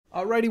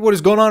Alrighty, what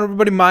is going on,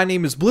 everybody? My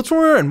name is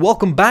Blitzwinger, and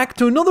welcome back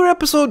to another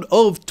episode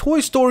of Toy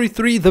Story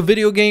 3, the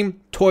video game,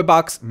 Toy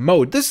Box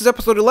Mode. This is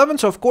episode 11,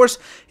 so of course,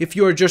 if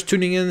you are just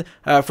tuning in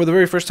for the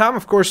very first time,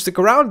 of course, stick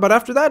around. But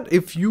after that,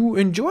 if you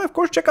enjoy, of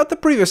course, check out the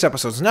previous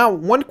episodes. Now,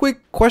 one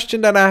quick question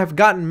that I have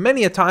gotten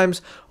many a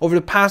times over the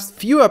past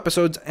few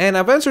episodes, and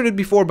I've answered it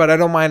before, but I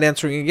don't mind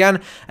answering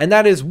again, and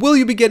that is, will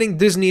you be getting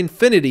Disney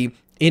Infinity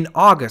in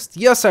August?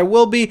 Yes, I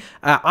will be.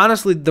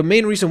 Honestly, the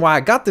main reason why I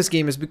got this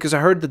game is because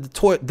I heard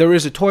that there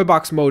is a toy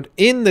box mode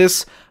in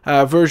this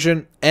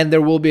version, and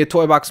there will be a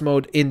toy box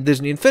mode in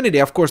Disney Infinity.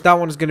 Of course, that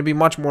one is going to be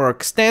much more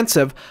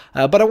extensive,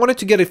 but I wanted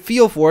to get a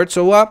feel for it,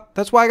 so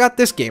that's why I got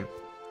this game.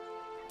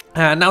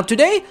 Now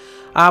today,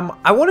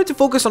 I wanted to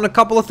focus on a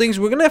couple of things.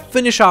 We're going to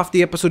finish off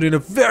the episode in a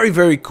very,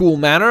 very cool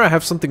manner. I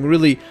have something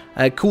really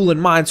cool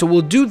in mind, so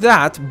we'll do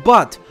that,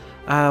 but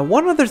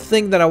one other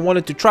thing that I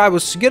wanted to try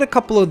was to get a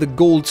couple of the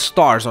gold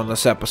stars on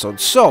this episode.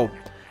 So,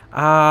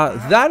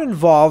 that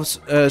involves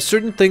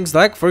certain things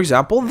like, for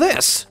example,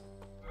 this.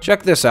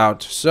 Check this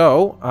out.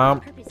 So, I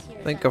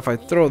think if I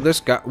throw this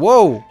guy...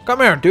 Whoa! Come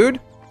here, dude!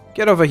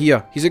 Get over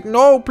here. He's like,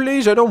 no,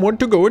 please, I don't want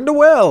to go in the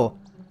well.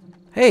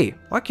 Hey,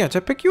 why can't I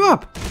pick you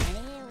up?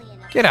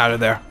 Get out of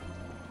there.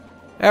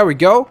 There we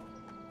go.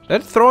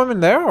 Did I throw him in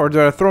there, or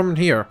did I throw him in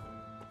here?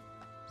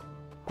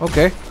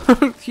 Okay.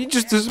 He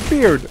just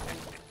disappeared.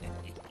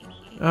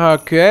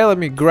 Okay, let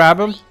me grab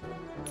him.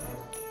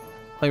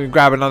 Let me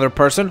grab another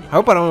person. I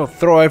hope I don't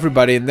throw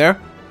everybody in there,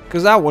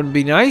 because that wouldn't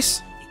be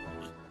nice.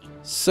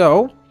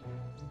 So.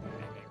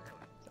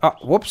 Oh,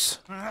 whoops.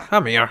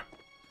 Come here.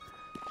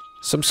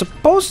 So I'm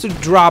supposed to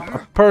drop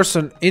a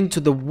person into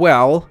the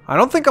well. I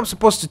don't think I'm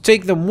supposed to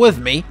take them with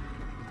me.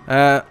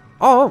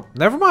 Oh,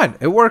 never mind.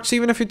 It works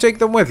even if you take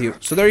them with you.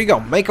 So there you go.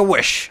 Make a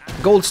wish.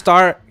 Gold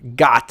star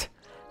got.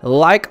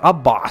 Like a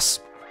boss.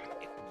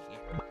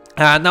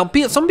 Now,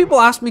 some people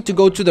asked me to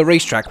go to the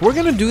racetrack. We're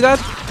gonna do that,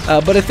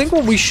 but I think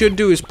what we should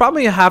do is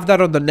probably have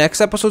that on the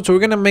next episode. So we're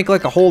gonna make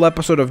like a whole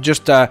episode of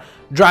just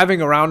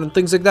driving around and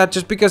things like that.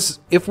 Just because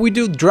if we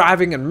do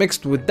driving and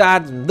mixed with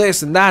that and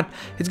this and that,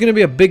 it's gonna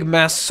be a big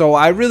mess. So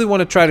I really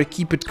want to try to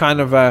keep it kind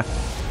of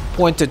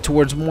pointed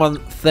towards one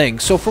thing.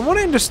 So from what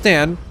I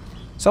understand,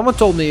 someone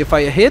told me if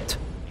I hit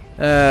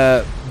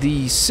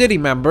the city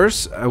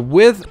members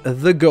with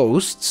the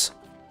ghosts,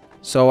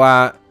 so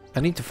I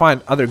need to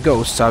find other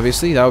ghosts,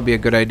 obviously. That would be a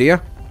good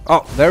idea.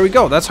 Oh, there we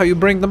go. That's how you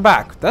bring them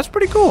back. That's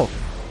pretty cool.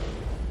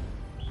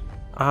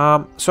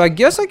 So I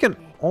guess I can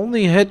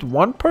only hit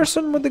one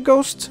person with the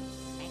ghost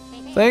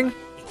thing.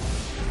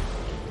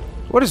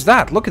 What is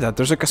that? Look at that.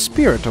 There's like a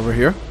spirit over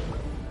here.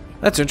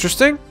 That's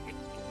interesting.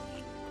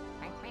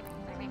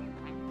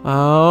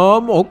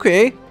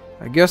 Okay.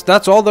 I guess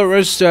that's all there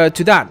is to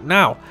that.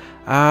 Now,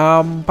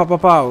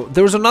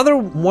 there was another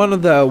one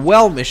of the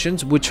well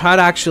missions, which had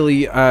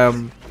actually,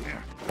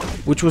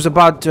 which was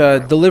about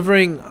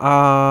delivering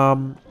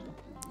a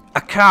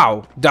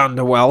cow down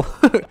the well.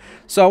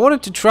 So I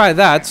wanted to try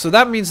that. So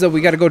that means that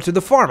we got to go to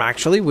the farm,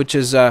 actually, which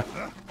is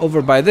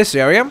over by this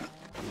area.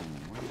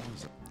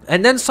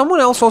 And then someone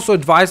else also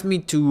advised me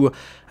to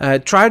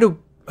try to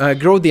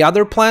grow the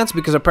other plants,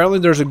 because apparently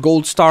there's a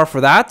gold star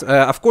for that.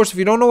 Of course, if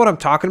you don't know what I'm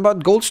talking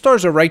about, gold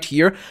stars are right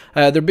here.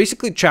 They're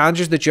basically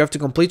challenges that you have to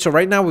complete. So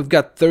right now we've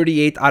got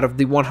 38 out of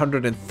the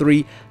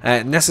 103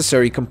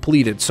 necessary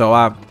completed.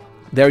 So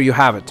there you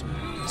have it.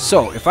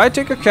 So, if I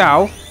take a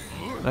cow,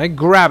 I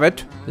grab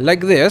it like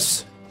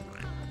this,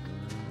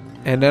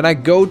 and then I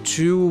go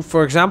to,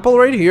 for example,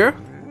 right here.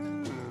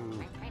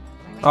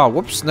 Oh,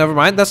 whoops, never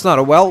mind, that's not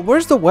a well.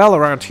 Where's the well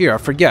around here? I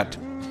forget.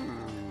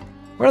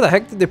 Where the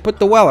heck did they put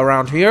the well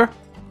around here?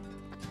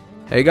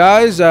 Hey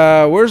guys,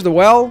 where's the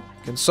well?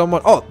 Can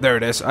someone... Oh, there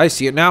it is. I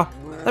see it now.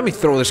 Let me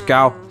throw this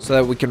cow so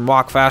that we can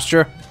walk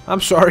faster. I'm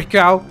sorry,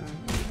 cow.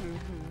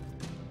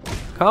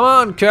 Come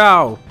on,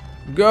 cow.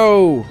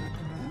 Go.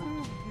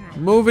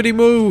 Movity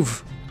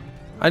move.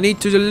 I need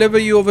to deliver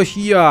you over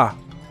here.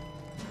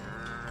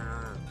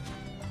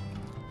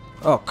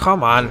 Oh,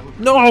 come on.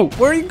 No,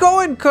 where are you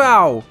going,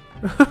 cow?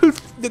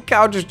 The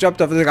cow just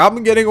jumped up. Like,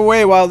 I'm getting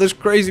away while this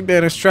crazy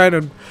man is trying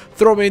to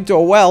throw me into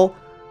a well.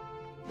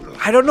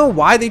 I don't know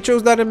why they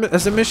chose that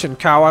as a mission,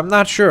 cow. I'm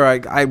not sure.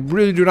 I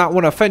really do not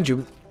want to offend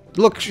you.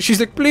 Look, she's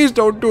like, please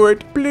don't do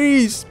it.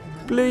 Please.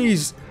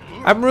 Please.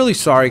 I'm really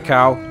sorry,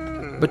 cow.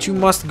 But you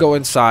must go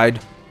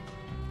inside.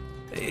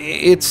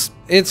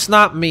 It's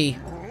not me.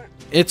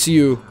 It's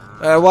you.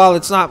 Well,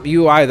 it's not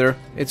you either.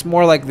 It's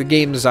more like the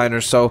game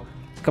designers, so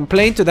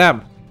complain to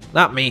them,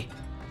 not me.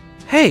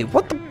 Hey,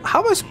 what the...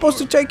 How am I supposed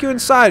to take you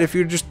inside if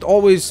you just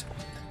always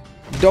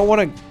don't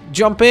want to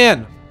jump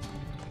in?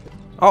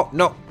 Oh,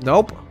 no.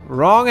 Nope.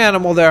 Wrong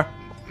animal there.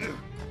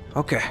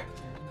 Okay.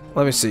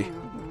 Let me see.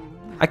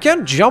 I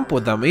can't jump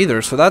with them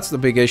either, so that's the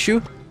big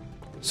issue.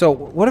 So,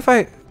 what if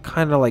I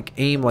kind of like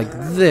aim like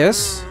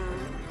this?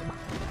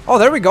 Oh,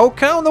 there we go.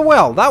 Cow in the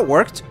well. That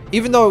worked.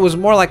 Even though it was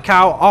more like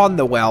cow on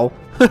the well.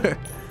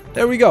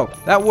 There we go.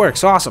 That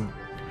works. Awesome.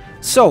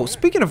 So,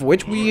 speaking of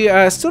which, we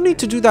still need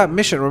to do that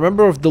mission.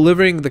 Remember, of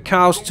delivering the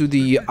cows to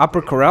the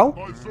upper corral?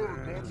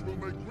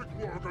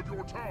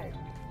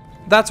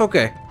 That's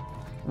okay.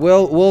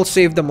 We'll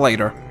save them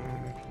later.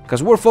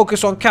 Because we're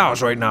focused on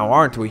cows right now,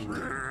 aren't we?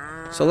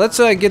 So let's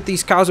get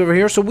these cows over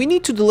here. So we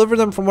need to deliver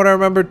them, from what I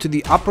remember, to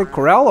the upper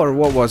corral, or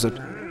what was it?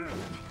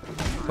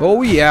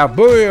 Oh yeah,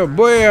 bam,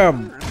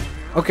 bam.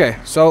 Okay,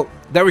 so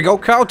there we go,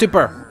 cow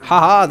tipper.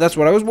 Haha, that's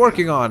what I was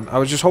working on. I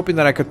was just hoping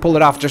that I could pull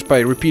it off just by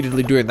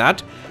repeatedly doing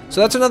that.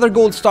 So that's another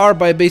gold star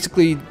by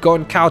basically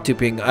going cow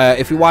tipping.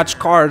 If you watch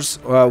Cars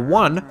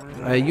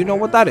 1, you know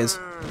what that is.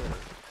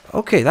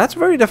 Okay, that's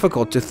very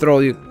difficult to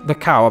throw the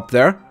cow up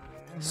there.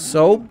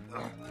 So,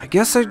 I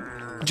guess I'm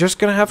just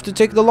gonna have to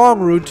take the long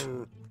route.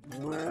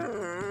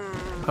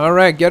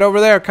 Alright, get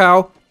over there,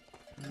 cow.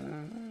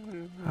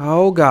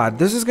 Oh god,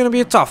 this is gonna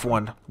be a tough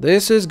one.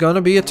 This is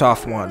gonna be a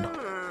tough one.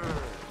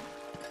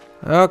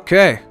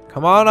 Okay,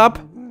 come on up.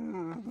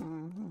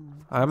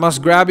 I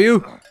must grab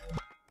you.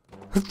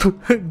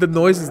 The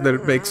noises that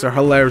it makes are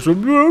hilarious.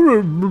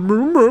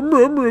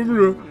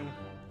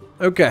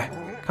 Okay,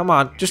 come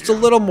on, just a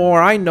little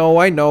more. I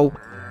know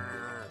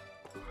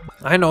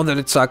that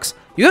it sucks.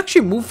 You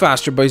actually move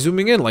faster by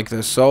zooming in like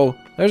this, so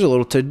there's a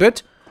little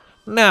tidbit.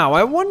 Now,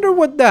 I wonder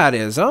what that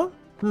is, huh?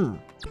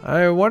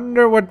 I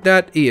wonder what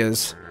that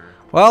is.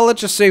 Well,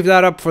 let's just save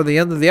that up for the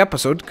end of the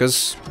episode,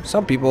 because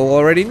some people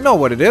already know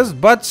what it is,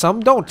 but some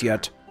don't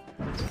yet.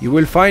 You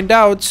will find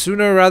out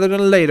sooner rather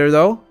than later,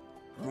 though.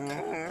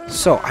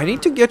 So, I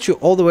need to get you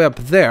all the way up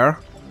there,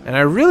 and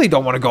I really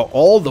don't want to go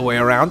all the way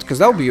around, because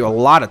that would be a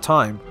lot of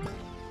time.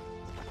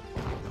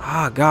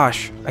 Ah,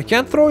 gosh. I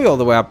can't throw you all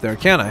the way up there,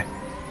 can I?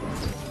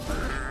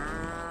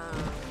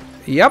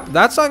 Yep,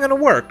 that's not gonna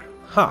work.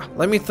 Huh,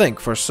 let me think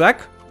for a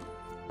sec.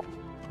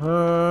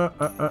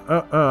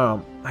 I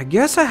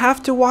guess I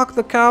have to walk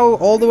the cow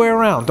all the way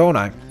around, don't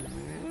I?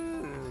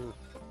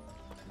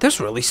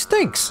 This really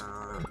stinks.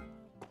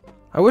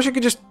 I wish I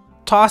could just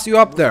toss you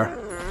up there.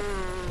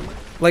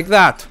 Like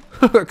that.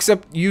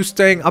 Except you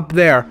staying up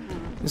there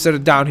instead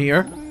of down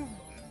here.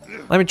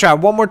 Let me try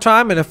one more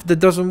time, and if that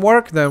doesn't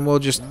work, then we'll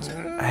just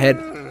head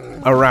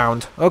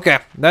around. Okay,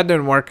 that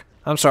didn't work.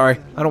 I'm sorry.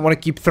 I don't want to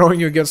keep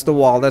throwing you against the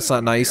wall. That's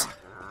not nice.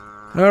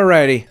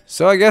 Alrighty.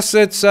 So I guess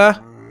it's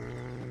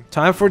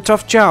time for a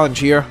tough challenge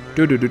here.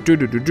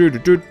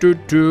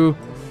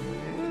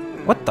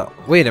 What the?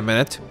 Wait a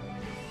minute.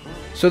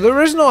 So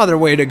there is no other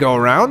way to go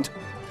around.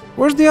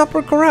 Where's the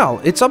upper corral?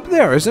 It's up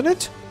there, isn't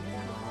it?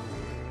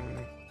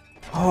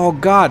 Oh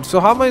god. So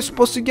how am I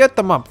supposed to get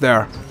them up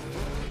there?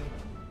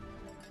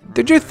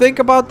 Did you think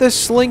about this,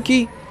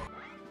 Slinky?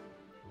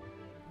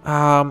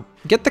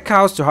 Get the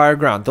cows to higher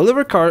ground.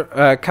 Deliver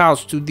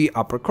cows to the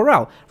upper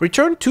corral.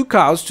 Return 2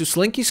 cows to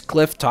Slinky's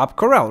cliff top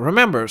corral.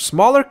 Remember,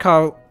 smaller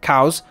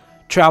cows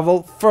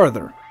travel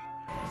further.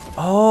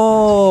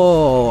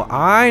 Oh,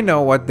 I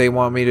know what they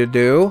want me to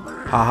do.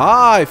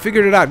 Haha, I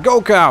figured it out.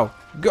 Go, cow.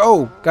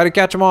 Go. Gotta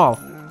catch them all.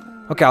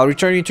 Okay, I'll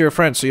return you to your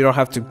friends so you don't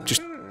have to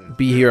just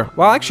be here.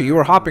 Well, actually, you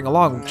were hopping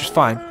along just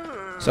fine.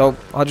 So,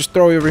 I'll just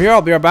throw you over here.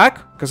 I'll be right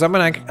back, because I'm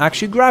gonna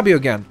actually grab you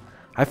again.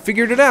 I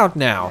figured it out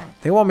now.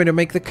 They want me to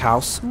make the cow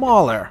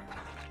smaller.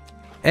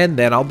 And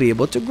then I'll be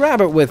able to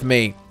grab it with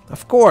me.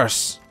 Of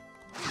course.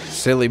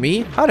 Silly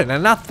me. How did I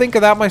not think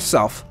of that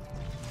myself?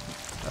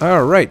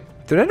 Alright.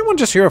 Did anyone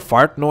just hear a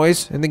fart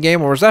noise in the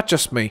game, or was that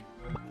just me?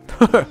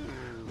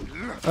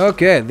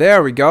 Okay,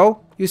 there we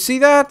go. You see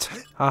that?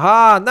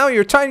 Haha, now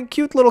you're a tiny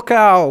cute little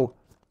cow.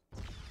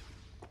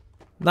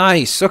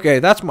 Nice. Okay,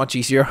 that's much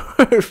easier.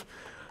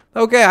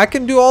 Okay, I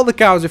can do all the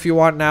cows if you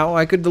want now.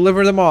 I could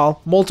deliver them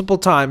all multiple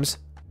times.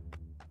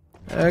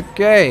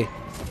 Okay.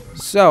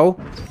 So,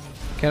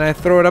 can I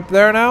throw it up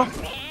there now?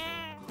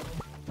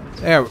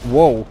 There.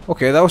 Whoa.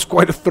 Okay, that was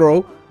quite a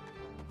throw.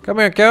 Come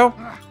here, cow.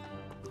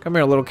 Come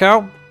here, little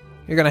cow.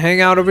 You're gonna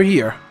hang out over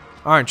here,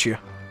 aren't you?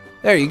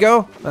 There you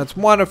go. That's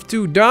 1 of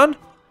 2 done.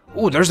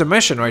 Ooh, there's a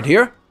mission right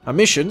here. A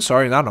mission.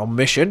 Sorry, not a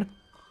mission.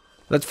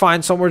 Let's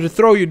find somewhere to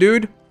throw you,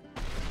 dude.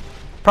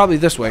 Probably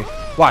this way.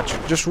 Watch.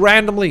 Just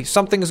randomly,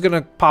 something is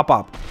gonna pop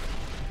up.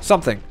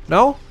 Something.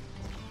 No?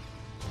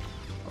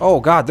 Oh,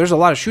 God. There's a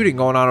lot of shooting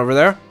going on over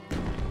there.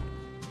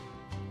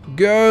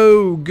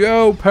 Go.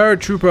 Go,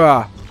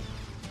 paratrooper.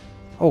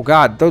 Oh,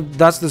 God.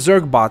 That's the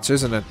Zerg bots,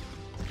 isn't it?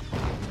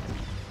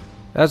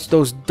 That's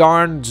those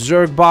darn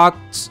Zerg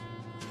bots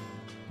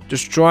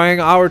destroying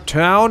our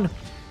town.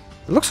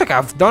 It looks like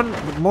I've done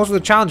most of the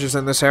challenges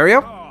in this area.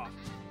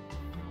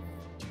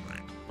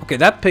 Okay,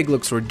 that pig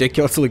looks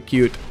ridiculously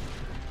cute.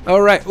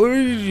 Alright.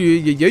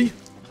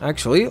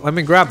 Actually, let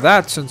me grab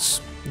that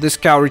since this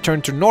cow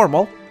returned to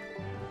normal.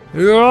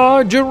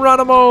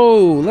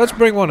 Geronimo! Let's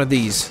bring one of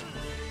these.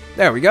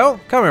 There we go.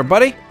 Come here,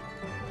 buddy.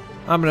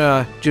 I'm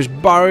gonna just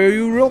borrow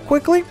you real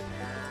quickly.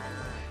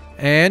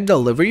 And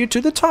deliver you to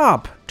the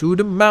top. To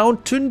the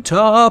mountain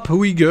top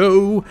we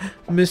go.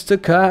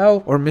 Mr.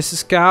 Cow or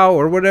Mrs. Cow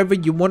or whatever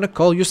you want to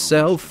call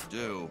yourself.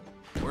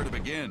 Where to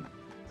begin?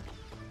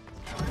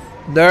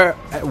 There,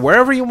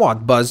 wherever you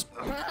want, Buzz.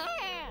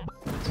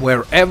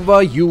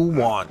 Wherever you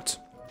want.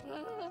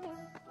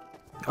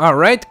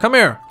 Alright, come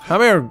here.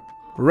 Come here.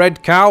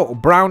 Red cow,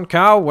 brown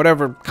cow,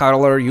 whatever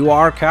color you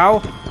are, cow.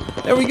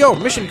 There we go.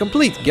 Mission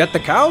complete. Get the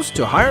cows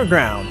to higher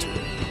ground.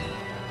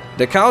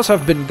 The cows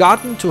have been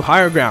gotten to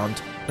higher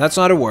ground. That's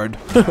not a word.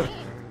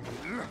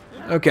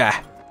 Okay.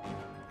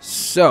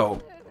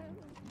 So.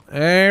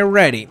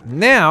 Alrighty.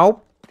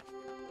 Now.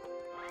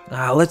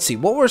 Let's see.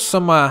 What were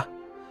some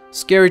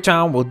Scary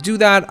Town? We'll do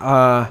that.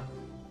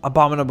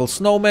 Abominable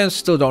Snowman.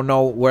 Still don't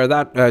know where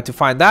that to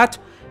find that.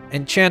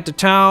 Enchanted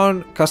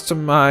Town.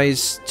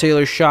 Customize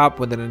tailor shop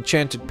with an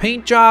enchanted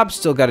paint job.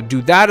 Still got to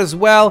do that as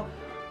well.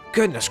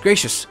 Goodness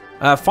gracious.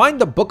 Find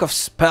the Book of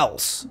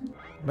Spells.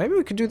 Maybe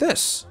we could do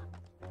this.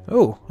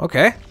 Oh,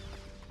 okay.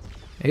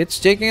 It's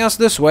taking us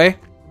this way.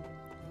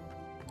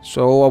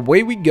 So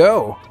away we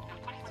go.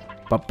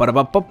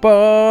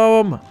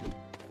 Ba-ba-da-ba-ba-bum.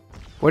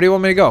 Where do you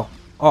want me to go?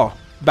 Oh,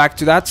 back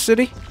to that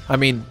city? I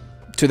mean,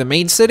 to the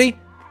main city?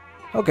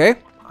 Okay,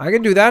 I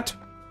can do that.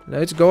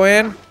 Let's go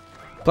in.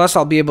 Plus,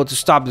 I'll be able to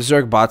stop the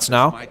Zerg bots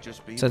now,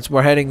 since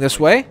we're heading this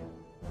way.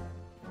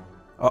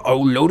 Uh-oh,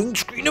 loading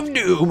screen of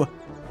doom.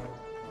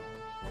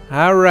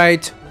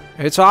 Alright.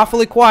 It's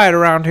awfully quiet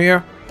around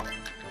here.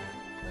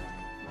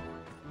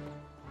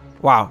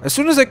 Wow, as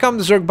soon as they come,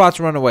 the Zerg bots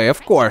run away,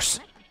 of course.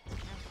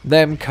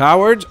 Them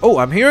cowards. Oh,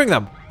 I'm hearing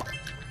them.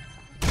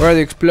 Where are the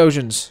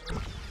explosions?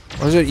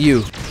 Or is it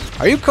you?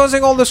 Are you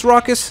causing all this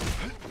ruckus?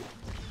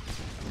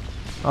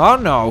 Oh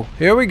no,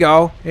 here we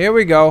go, here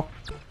we go.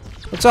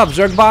 What's up,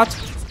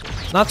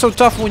 Zergbot? Not so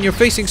tough when you're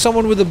facing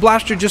someone with a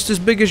blaster just as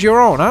big as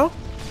your own, huh?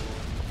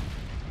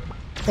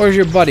 Where's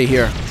your buddy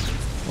here?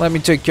 Let me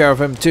take care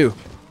of him too.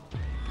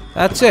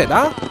 That's it,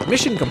 huh?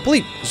 Mission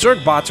complete.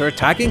 Zergbots are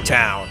attacking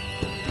town.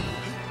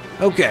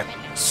 Okay,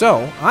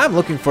 so I'm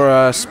looking for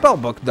a spell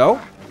book though.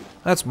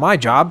 That's my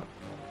job.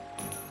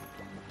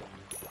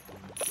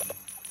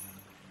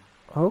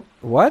 Oh,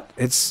 what?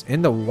 It's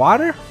in the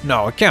water?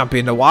 No, it can't be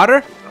in the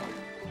water.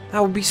 That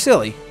would be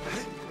silly.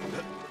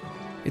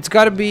 It's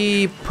got to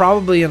be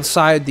probably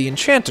inside the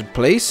enchanted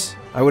place,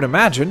 I would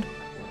imagine.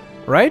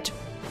 Right?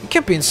 It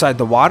can't be inside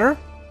the water.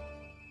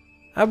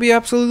 That'd be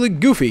absolutely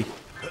goofy.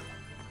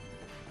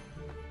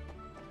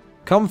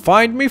 Come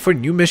find me for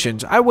new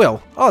missions. I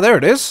will. Oh, there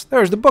it is.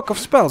 There's the book of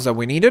spells that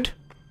we needed.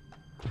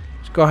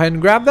 Let's go ahead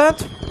and grab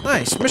that.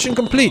 Nice. Mission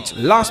complete.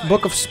 Lost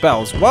book of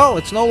spells. Well,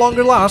 it's no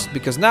longer lost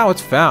because now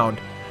it's found.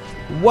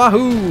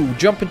 Wahoo!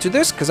 Jump into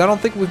this because I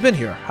don't think we've been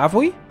here. Have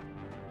we?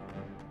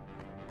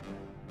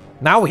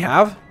 Now we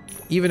have.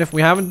 Even if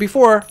we haven't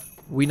before,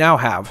 we now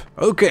have.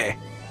 Okay.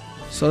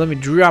 So let me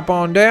drop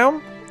on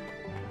down.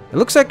 It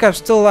looks like I've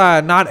still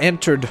not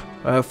entered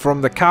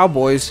from the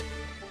Cowboys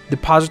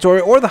depository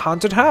or the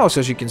haunted house,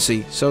 as you can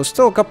see. So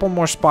still a couple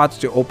more spots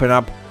to open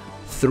up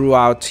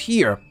throughout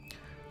here.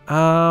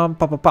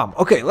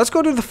 Okay, let's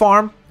go to the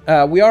farm.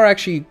 We are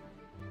actually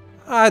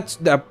it's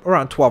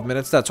around 12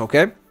 minutes. That's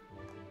okay.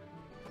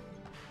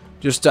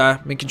 Just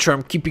making sure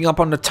I'm keeping up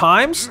on the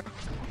times,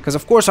 because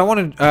of course I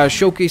want to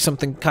showcase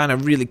something kind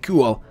of really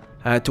cool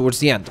towards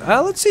the end.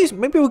 Let's see.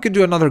 Maybe we could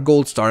do another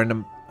gold star in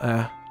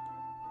the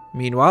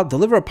meanwhile.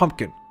 Deliver a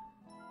pumpkin.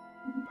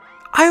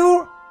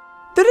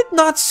 Did it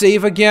not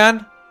save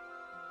again?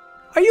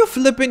 Are you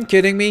flippin'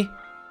 kidding me?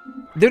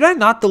 Did I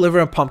not deliver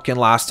a pumpkin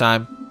last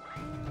time?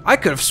 I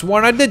could have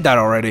sworn I did that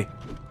already.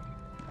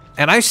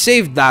 And I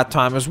saved that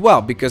time as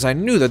well because I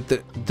knew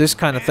that this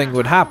kind of thing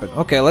would happen.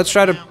 Okay, let's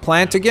try to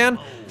plant again.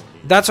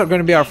 That's going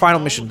to be our final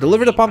mission.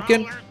 Deliver the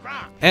pumpkin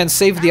and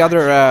save the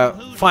other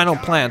final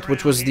plant,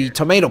 which was the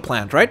tomato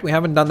plant, right? We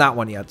haven't done that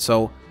one yet,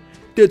 so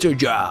that's our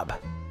job.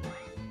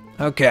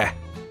 Okay.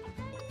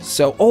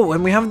 So, oh,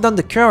 and we haven't done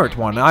the carrot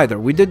one either.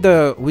 We did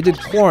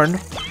corn.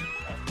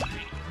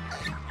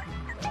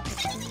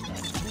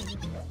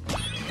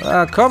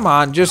 Come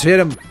on, just hit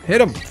him. Hit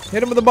him.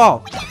 Hit him with the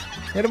ball.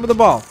 Hit him with the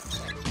ball.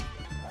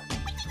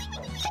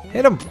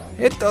 Hit him.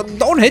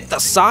 Don't hit the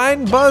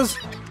sign, Buzz.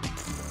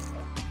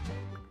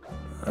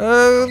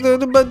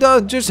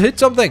 Just hit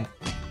something.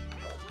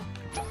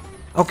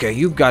 Okay,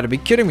 you've got to be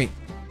kidding me.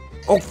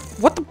 Oh,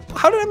 what the?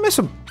 How did I miss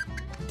him?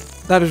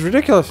 That is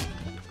ridiculous.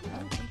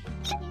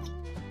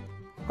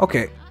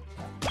 Okay.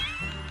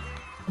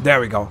 There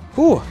we go.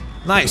 Ooh,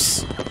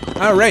 nice.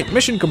 Alright,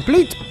 mission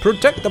complete.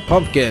 Protect the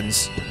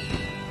pumpkins.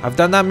 I've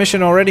done that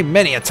mission already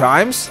many a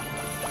times.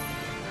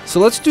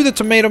 So let's do the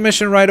tomato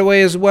mission right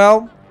away as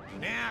well.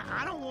 Now,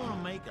 I don't want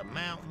to make a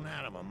mountain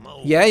out of a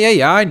mole. Yeah,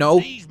 I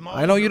know.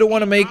 I know you don't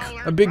want to make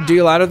a big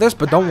deal out of this,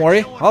 but don't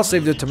worry. I'll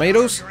save the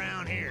tomatoes.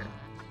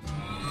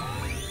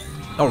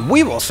 Or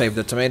we will save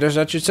the tomatoes,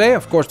 I should say.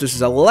 Of course, this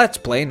is a let's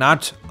play,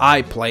 not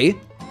I play.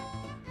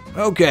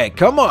 Okay,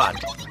 come on.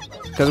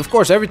 Because, of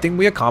course, everything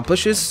we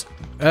accomplish is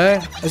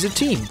as a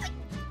team.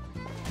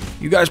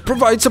 You guys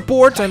provide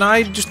support, and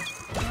I just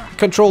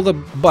control the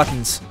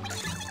buttons.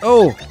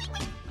 Oh.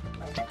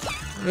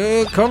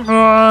 Come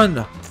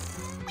on.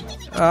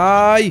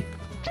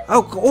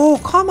 Oh,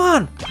 come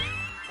on.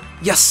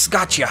 Yes,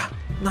 gotcha.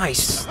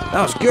 Nice.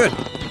 That was good.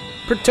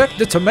 Protect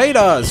the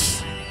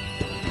tomatoes.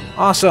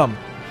 Awesome.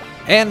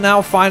 And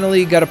now,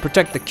 finally, gotta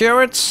protect the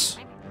carrots.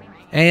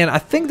 And I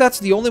think that's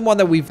the only one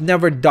that we've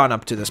never done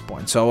up to this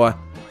point. So,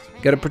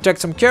 gotta protect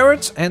some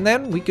carrots, and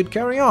then we could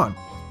carry on.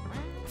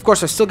 Of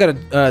course, I still gotta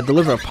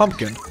deliver a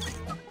pumpkin.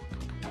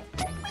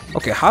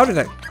 Okay, how did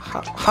I...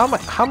 How am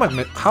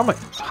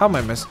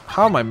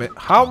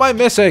I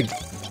missing?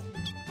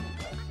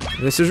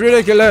 This is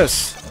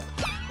ridiculous.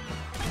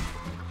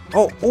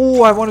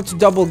 Oh, I wanted to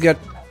double get...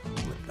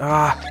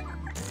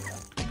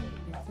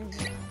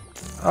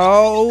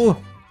 Oh,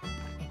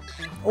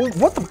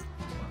 what the...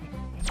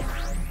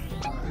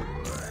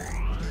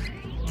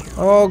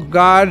 Oh,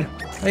 God.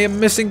 I am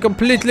missing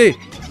completely.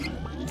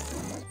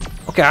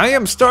 Okay, I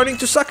am starting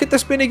to suck at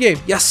this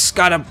minigame. Yes,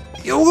 got him.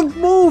 You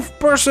move,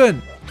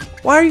 person.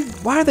 Why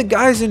are the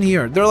guys in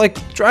here? They're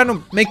like trying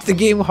to make the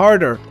game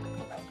harder.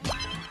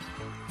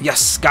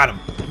 Yes, got him.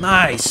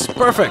 Nice.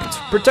 Perfect.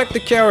 Protect the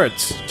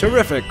carrots.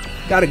 Terrific.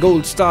 Got a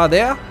gold star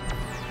there.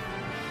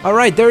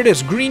 Alright, there it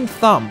is. Green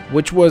thumb,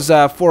 which was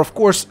for, of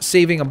course,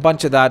 saving a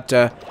bunch of that,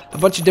 a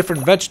bunch of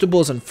different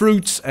vegetables and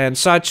fruits and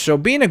such. So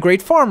being a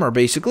great farmer,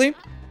 basically.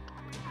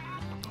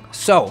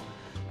 So,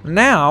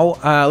 now,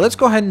 let's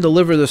go ahead and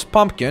deliver this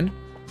pumpkin.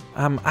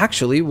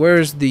 Actually,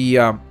 where's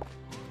the,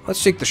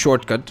 let's take the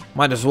shortcut.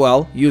 Might as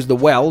well use the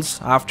wells.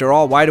 After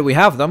all, why do we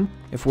have them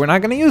if we're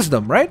not going to use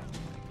them, right?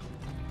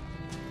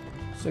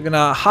 So, we're going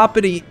to hop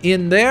it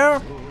in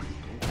there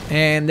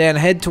and then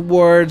head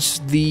towards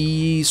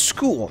the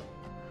school.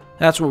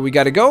 That's where we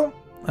got to go.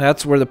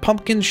 That's where the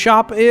pumpkin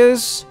shop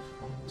is.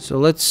 So,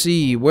 let's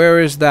see. Where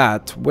is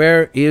that?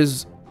 Where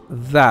is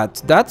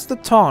that? That's the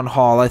town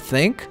hall, I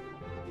think.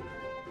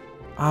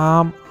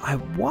 I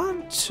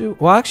want to...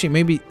 Well, actually,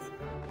 maybe...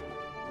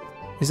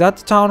 Is that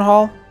the town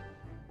hall?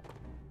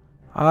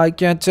 I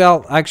can't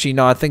tell. Actually,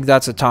 no, I think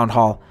that's a town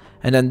hall.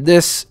 And then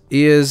this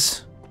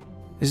is...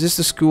 Is this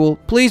the school?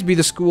 Please be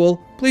the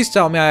school. Please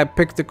tell me I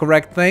picked the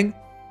correct thing.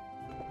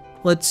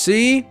 Let's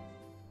see.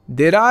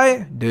 Did I?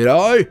 Did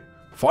I?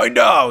 Find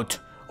out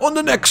on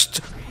the next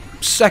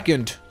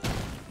second.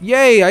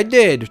 Yay, I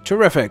did.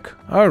 Terrific.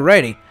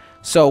 Alrighty.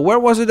 So, where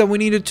was it that we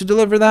needed to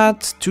deliver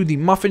that? To the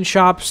muffin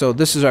shop. So,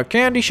 this is our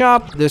candy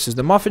shop. This is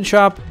the muffin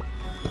shop.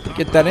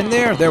 Get that in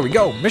there. There we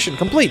go. Mission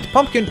complete.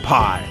 Pumpkin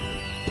pie.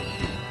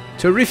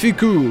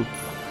 Terrific. Ooh,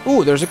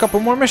 there's a couple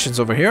more missions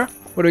over here.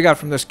 What do we got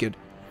from this kid?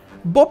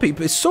 Bo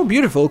Peep is so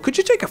beautiful. Could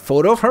you take a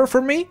photo of her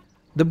for me?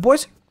 The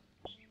boys...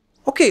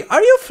 Okay,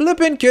 are you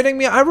flipping kidding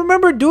me? I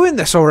remember doing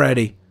this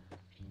already.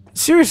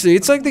 Seriously,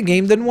 it's like the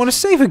game didn't want to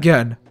save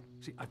again.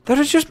 That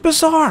is just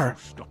bizarre.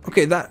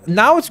 Okay,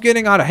 now it's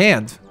getting out of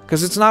hand.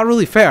 Because it's not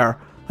really fair.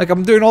 Like,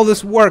 I'm doing all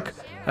this work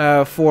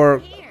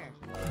for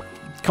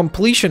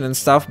completion and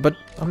stuff, but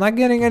I'm not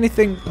getting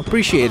anything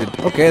appreciated.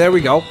 Okay, there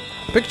we go.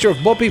 Picture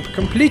of Bo Peep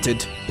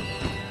completed.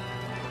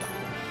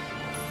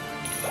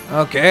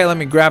 Okay, let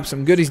me grab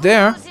some goodies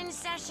there.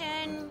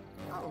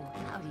 Oh,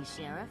 howdy,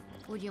 Sheriff.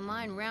 Would you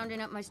mind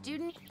rounding up my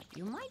student?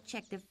 You might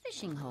check the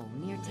fishing hole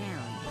near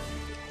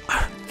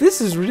town.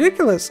 This is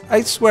ridiculous.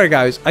 I swear,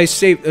 guys, I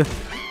saved...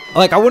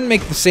 like, I wouldn't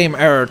make the same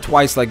error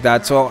twice like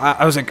that, so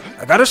I was like,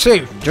 I gotta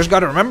save. Just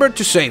gotta remember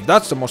to save.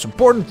 That's the most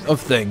important of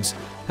things.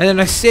 And then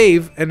I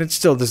save, and it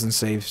still doesn't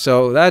save.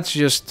 So that's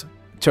just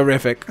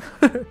terrific.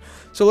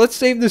 So let's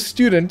save the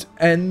student,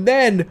 and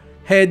then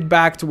head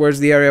back towards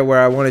the area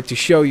where I wanted to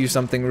show you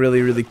something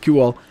really, really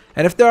cool.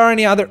 And if there are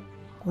any other...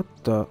 What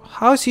the...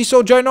 How is he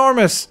so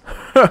ginormous?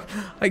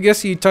 I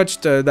guess he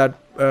touched that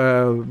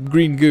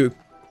green goo.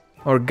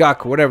 Or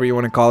guck, whatever you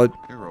want to call it.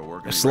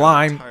 A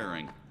slime.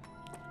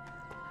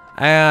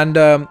 And,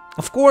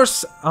 of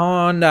course,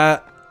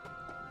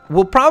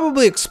 we'll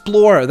probably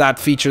explore that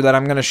feature that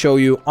I'm going to show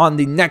you on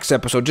the next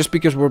episode, just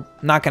because we're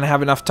not going to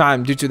have enough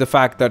time due to the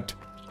fact that,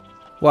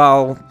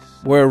 well,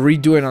 we're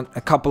redoing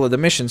a couple of the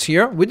missions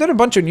here. We did a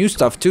bunch of new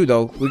stuff, too,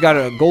 though. We got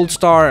a gold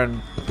star and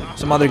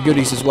some other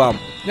goodies as well.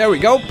 There we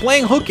go,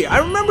 playing hooky. I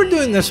remember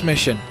doing this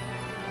mission.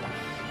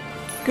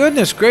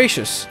 Goodness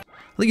gracious.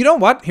 You know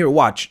what? Here,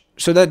 watch.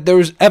 So that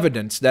there's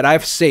evidence that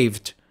I've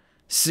saved.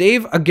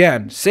 Save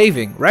again.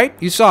 Saving, right?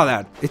 You saw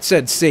that. It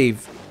said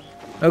save.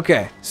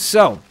 Okay,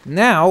 so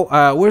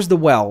now, where's the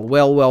well?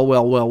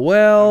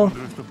 Well.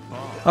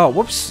 Oh,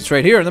 whoops. It's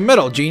right here in the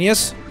middle,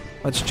 genius.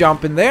 Let's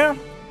jump in there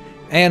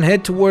and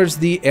head towards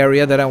the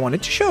area that I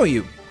wanted to show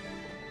you.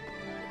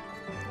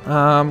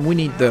 We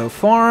need the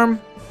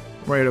farm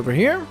right over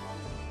here.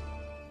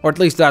 Or at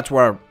least that's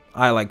where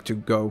I like to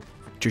go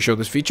to show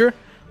this feature.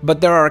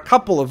 But there are a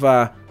couple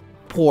of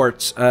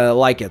ports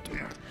like it.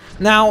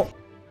 Now,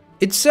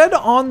 it said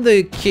on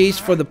the case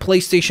for the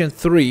PlayStation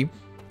 3,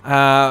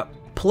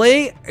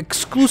 play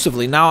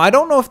exclusively. Now, I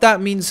don't know if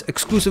that means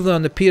exclusively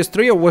on the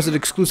PS3 or was it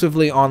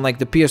exclusively on like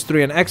the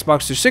PS3 and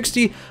Xbox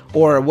 360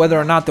 or whether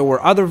or not there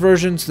were other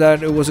versions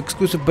that it was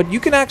exclusive. But you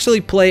can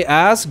actually play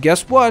as,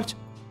 guess what?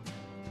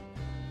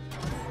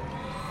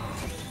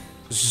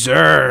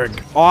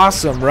 Zerg.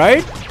 Awesome,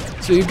 right?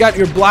 So you got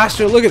your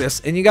blaster, look at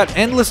this, and you got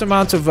endless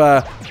amounts of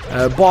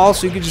balls,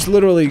 so you can just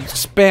literally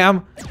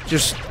spam,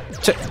 just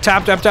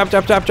tap,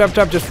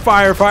 just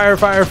fire,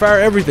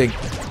 everything.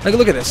 Like,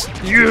 look at this.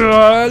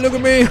 Yeah, look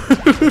at me.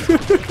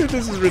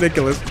 This is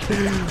ridiculous.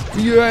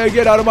 Yeah,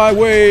 get out of my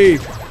way.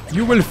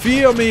 You will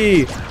fear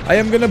me. I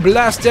am gonna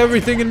blast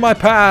everything in my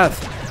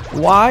path.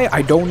 Why?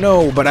 I don't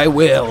know, but I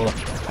will.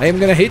 I am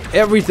gonna hit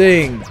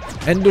everything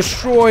and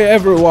destroy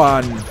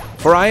everyone.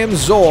 For I am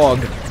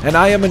Zorg, and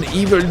I am an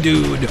evil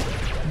dude.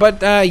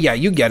 But, yeah,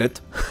 you get it.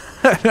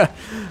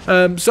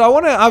 So I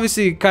want to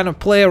obviously kind of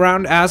play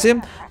around as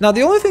him. Now,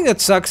 the only thing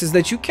that sucks is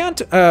that you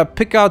can't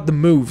pick out the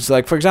moves.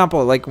 Like, for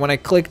example, like when I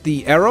click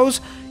the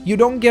arrows, you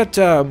don't get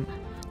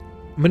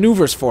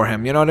maneuvers for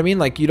him. You know what I mean?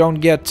 Like, you don't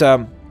get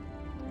to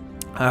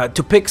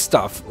pick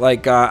stuff.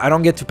 Like, I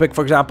don't get to pick,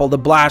 for example, the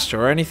blaster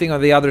or anything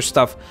of the other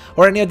stuff,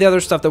 or any of the other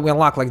stuff that we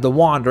unlock, like the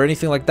wand or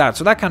anything like that.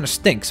 So that kind of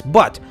stinks.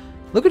 But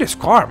look at his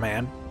car,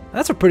 man.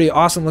 That's a pretty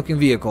awesome looking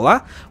vehicle, huh?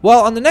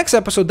 Well, on the next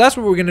episode, that's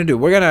what we're going to do.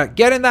 We're going to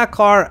get in that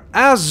car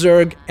as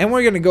Zerg, and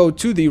we're going to go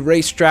to the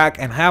racetrack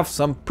and have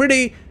some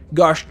pretty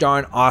gosh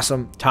darn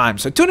awesome time.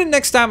 So tune in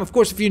next time. Of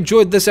course, if you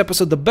enjoyed this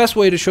episode, the best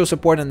way to show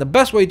support and the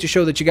best way to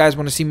show that you guys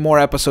want to see more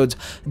episodes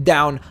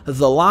down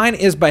the line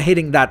is by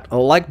hitting that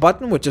like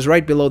button, which is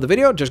right below the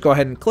video. Just go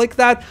ahead and click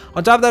that.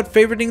 On top of that,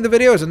 favoriting the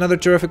video is another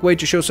terrific way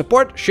to show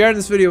support. Sharing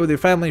this video with your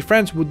family and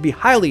friends would be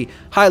highly,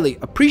 highly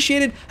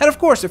appreciated. And of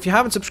course, if you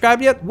haven't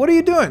subscribed yet, what are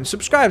you doing?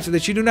 Subscribe so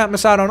that you do not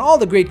miss out on all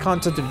the great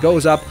content that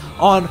goes up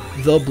on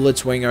the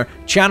Blitzwinger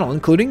channel,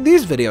 including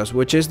these videos,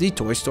 which is the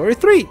Toy Story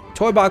 3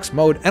 Toy Box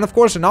mode, and of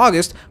course in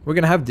August we're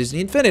gonna have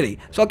Disney Infinity.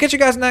 So I'll catch you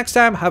guys next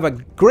time. Have a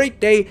great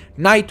day,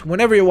 night,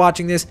 whenever you're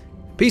watching this.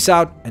 Peace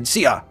out and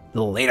see ya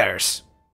laters.